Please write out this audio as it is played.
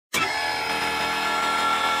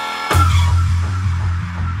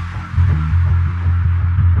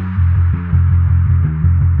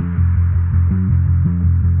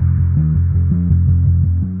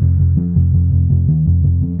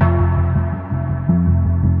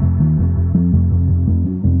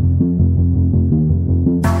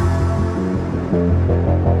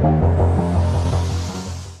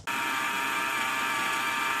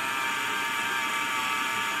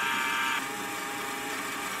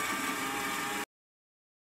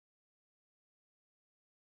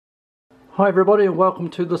Hi everybody and welcome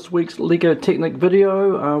to this week's LEGO Technic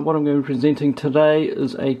video. What I'm going to be presenting today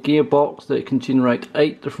is a gearbox that can generate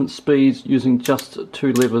 8 different speeds using just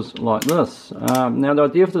 2 levers like this. Now the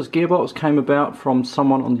idea for this gearbox came about from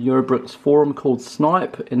someone on the Eurobricks forum called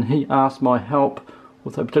Snipe, and he asked my help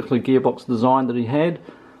with a particular gearbox design that he had.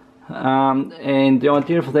 And the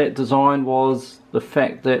idea for that design was the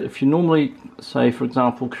fact that if you normally, say for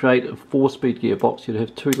example, create a 4-speed gearbox, you'd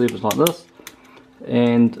have 2 levers like this,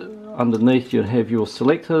 and underneath you'd have your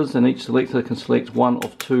selectors, and each selector can select one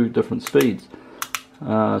of 2 different speeds,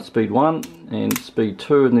 speed 1 and speed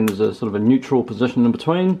 2, and then there's a sort of a neutral position in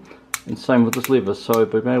between, and same with this lever. So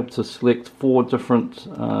we've been able to select 4 different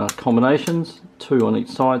combinations, 2 on each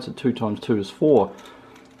side, so 2 times 2 is 4.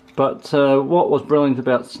 But what was brilliant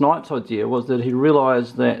about Snipe's idea was that he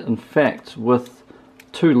realized that in fact with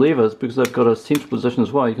 2 levers, because they've got a central position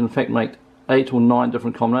as well, you can in fact make 8 or 9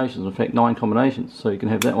 different combinations, in fact 9 combinations. So you can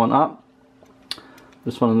have that one up,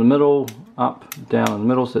 this one in the middle, up, down in the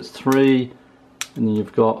middle, so that's 3, and then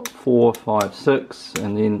you've got 4, 5, 6,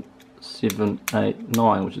 and then 7, 8,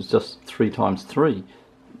 9, which is just 3 times 3.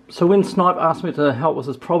 So when Snipe asked me to help with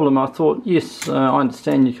this problem, I thought, yes, I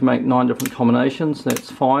understand you can make 9 different combinations,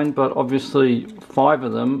 that's fine, but obviously 5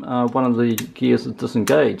 of them, one of the gears is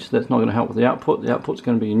disengaged. That's not going to help with the output. The output's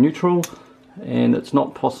going to be neutral, and it's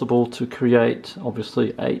not possible to create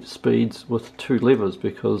obviously 8 speeds with 2 levers,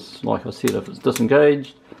 because like I said, if it's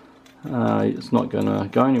disengaged, it's not going to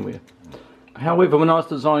go anywhere. However, when I was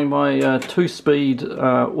designing my 2-speed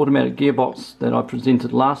automatic gearbox that I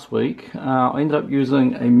presented last week, I ended up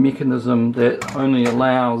using a mechanism that only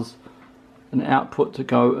allows an output to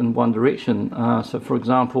go in one direction. So for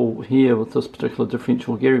example, here with this particular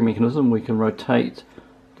differential gearing mechanism, we can rotate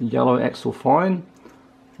the yellow axle fine,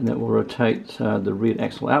 and that will rotate the red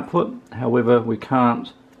axle output. However, we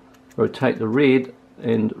can't rotate the red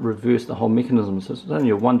and reverse the whole mechanism. So it's only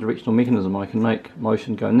a one-directional mechanism. I can make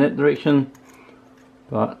motion go in that direction,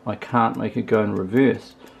 but I can't make it go in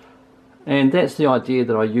reverse. And that's the idea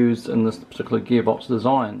that I used in this particular gearbox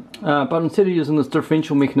design. But instead of using this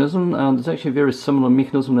differential mechanism, there's actually a very similar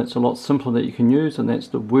mechanism that's a lot simpler that you can use, and that's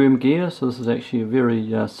the worm gear. So this is actually a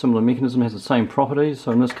very similar mechanism, has the same properties.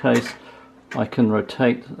 So in this case, I can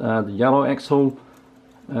rotate the yellow axle,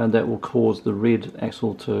 that will cause the red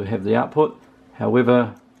axle to have the output.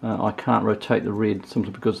 However, I can't rotate the red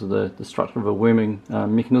simply because of the structure of a worming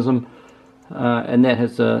mechanism, and that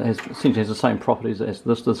essentially has the same properties as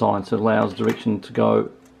this design, so it allows direction to go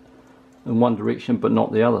in one direction but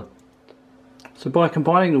not the other. So by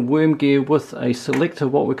combining the worm gear with a selector,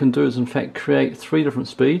 what we can do is in fact create 3 different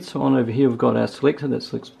speeds. So on over here we've got our selector that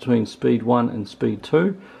selects between speed 1 and speed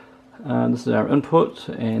 2. This is our input,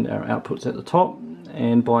 and our output's at the top,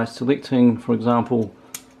 and by selecting, for example,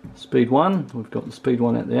 speed 1, we've got the speed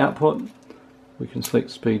 1 at the output. We can select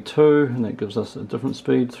speed 2, and that gives us a different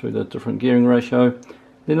speed through the different gearing ratio.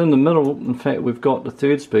 Then in the middle, in fact, we've got the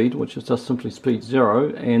 3rd speed, which is just simply speed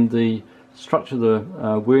 0, and the structure of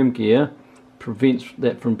the worm gear prevents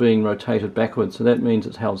that from being rotated backwards, so that means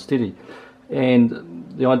it's held steady. And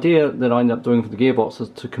the idea that I end up doing for the gearbox is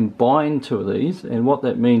to combine 2 of these, and what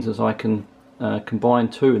that means is I can combine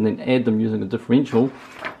 2 and then add them using a differential,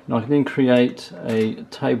 and I can then create a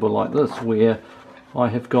table like this where I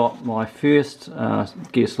have got my first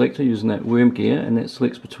gear selector using that worm gear, and that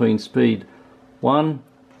selects between speed 1,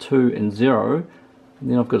 2 and 0,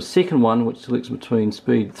 and then I've got a second one which selects between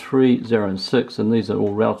speed 3, 0 and 6, and these are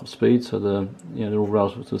all relative speeds, so they're all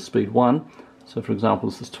relative to speed 1. So for example,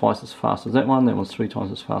 this is twice as fast as that one's 3 times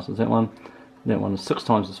as fast as that one is 6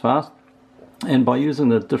 times as fast. And by using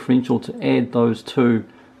the differential to add those 2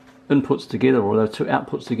 inputs together, or those 2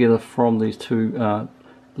 outputs together from these 2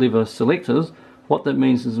 lever selectors, what that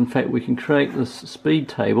means is in fact we can create this speed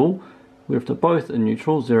table where if they're both in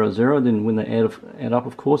neutral, 0, 0, then when they add up,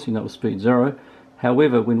 of course, you know it's speed 0.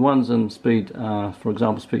 However, when one's in speed, for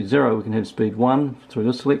example speed 0, we can have speed 1 through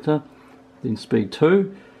this selector, then speed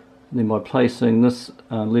 2. And then by placing this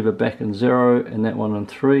lever back in 0 and that one in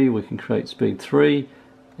 3, we can create speed 3,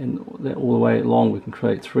 and that all the way along we can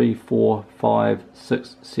create 3, 4, 5,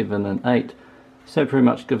 6, 7 and 8. So that pretty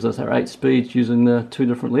much gives us our 8 speeds using the 2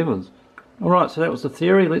 different levers. Alright, so that was the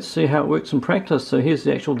theory. Let's see how it works in practice. So here's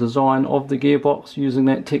the actual design of the gearbox using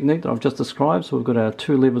that technique that I've just described. So we've got our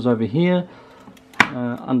 2 levers over here.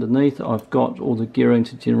 Underneath I've got all the gearing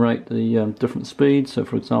to generate the different speeds. So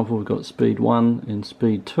for example, we've got speed 1 and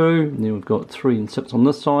speed 2, and then we've got 3 and 6 on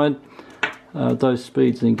this side. Those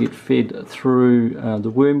speeds then get fed through the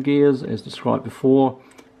worm gears as described before,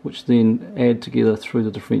 which then add together through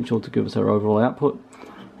the differential to give us our overall output.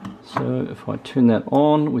 So if I turn that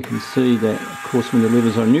on, we can see that of course when the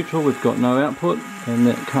levers are neutral we've got no output and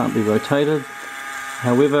that can't be rotated.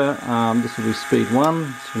 However, this will be speed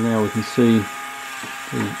 1, so now we can see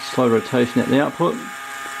the slow rotation at the output.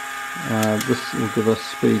 This will give us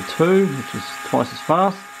speed 2, which is twice as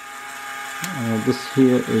fast. This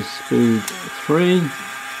here is speed 3,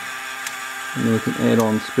 and then we can add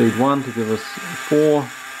on speed 1 to give us 4,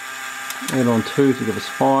 add on 2 to give us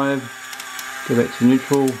 5, go back to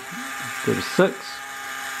neutral, go to 6,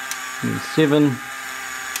 and then 7,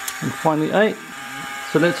 and finally 8.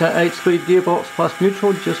 So that's our 8-speed gearbox plus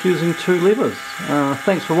neutral, just using 2 levers.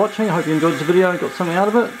 Thanks for watching. I hope you enjoyed this video and got something out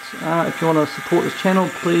of it. If you want to support this channel,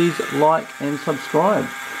 please like and subscribe.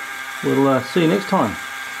 We'll see you next time.